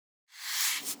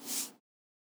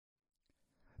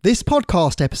This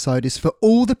podcast episode is for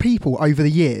all the people over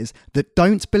the years that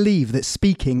don't believe that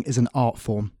speaking is an art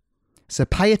form. So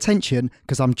pay attention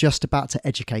because I'm just about to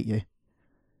educate you.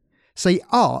 See,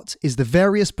 art is the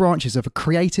various branches of a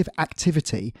creative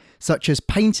activity such as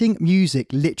painting, music,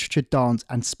 literature, dance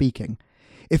and speaking.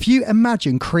 If you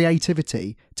imagine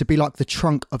creativity to be like the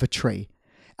trunk of a tree,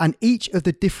 and each of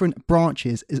the different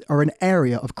branches are an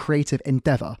area of creative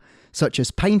endeavour such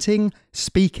as painting,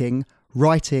 speaking,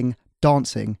 writing,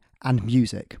 dancing and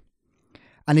music.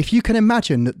 And if you can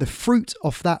imagine that the fruit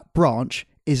of that branch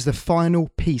is the final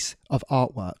piece of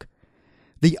artwork,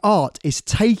 the art is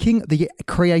taking the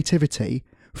creativity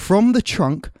from the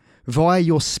trunk via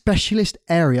your specialist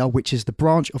area, which is the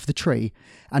branch of the tree,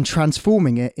 and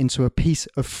transforming it into a piece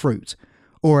of fruit,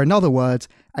 or in other words,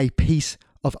 a piece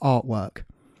of artwork.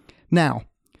 Now,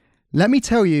 let me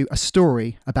tell you a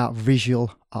story about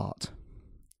visual art.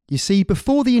 You see,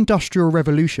 before the Industrial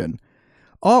Revolution,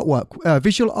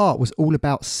 visual art was all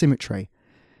about symmetry.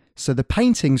 So the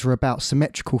paintings were about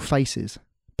symmetrical faces,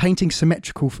 painting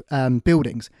symmetrical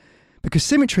buildings, because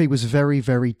symmetry was very,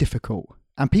 very difficult.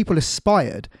 And people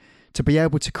aspired to be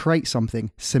able to create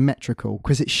something symmetrical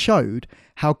because it showed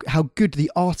how good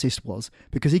the artist was,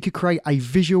 because he could create a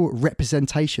visual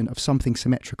representation of something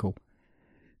symmetrical.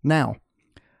 Now,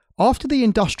 after the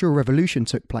Industrial Revolution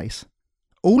took place,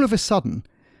 all of a sudden,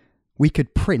 we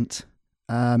could print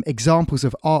examples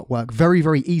of artwork very,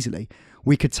 very easily.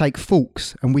 We could take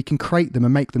forks and we can create them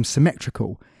and make them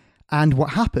symmetrical. And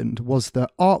what happened was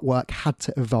that artwork had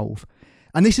to evolve.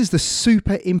 And this is the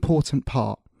super important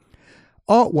part.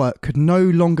 Artwork could no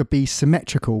longer be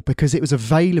symmetrical because it was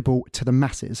available to the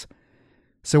masses.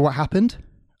 So what happened?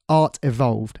 Art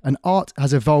evolved, and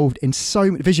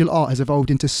visual art has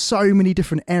evolved into so many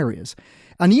different areas.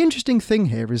 And the interesting thing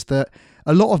here is that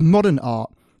a lot of modern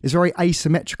art is very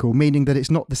asymmetrical, meaning that it's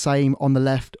not the same on the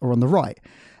left or on the right.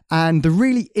 And the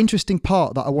really interesting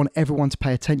part that I want everyone to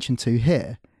pay attention to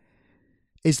here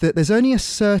is that there's only a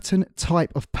certain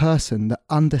type of person that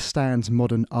understands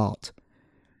modern art.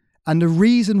 And the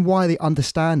reason why they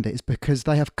understand it is because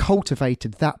they have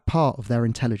cultivated that part of their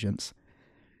intelligence.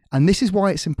 And this is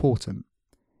why it's important.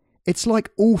 It's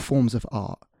like all forms of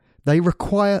art. They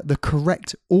require the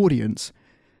correct audience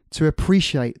to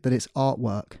appreciate that it's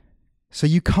artwork. So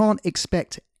you can't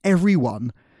expect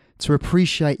everyone to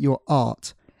appreciate your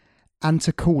art and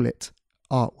to call it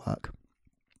artwork.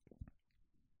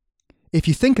 If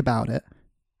you think about it,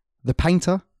 the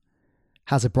painter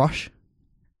has a brush,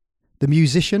 the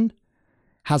musician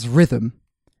has rhythm,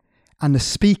 and the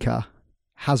speaker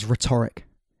has rhetoric.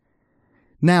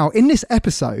 Now, in this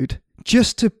episode,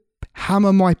 just to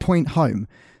hammer my point home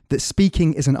that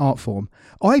speaking is an art form,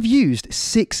 I've used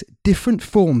 6 different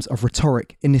forms of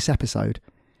rhetoric in this episode.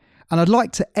 And I'd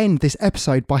like to end this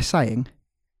episode by saying,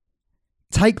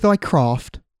 take thy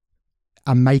craft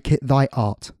and make it thy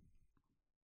art.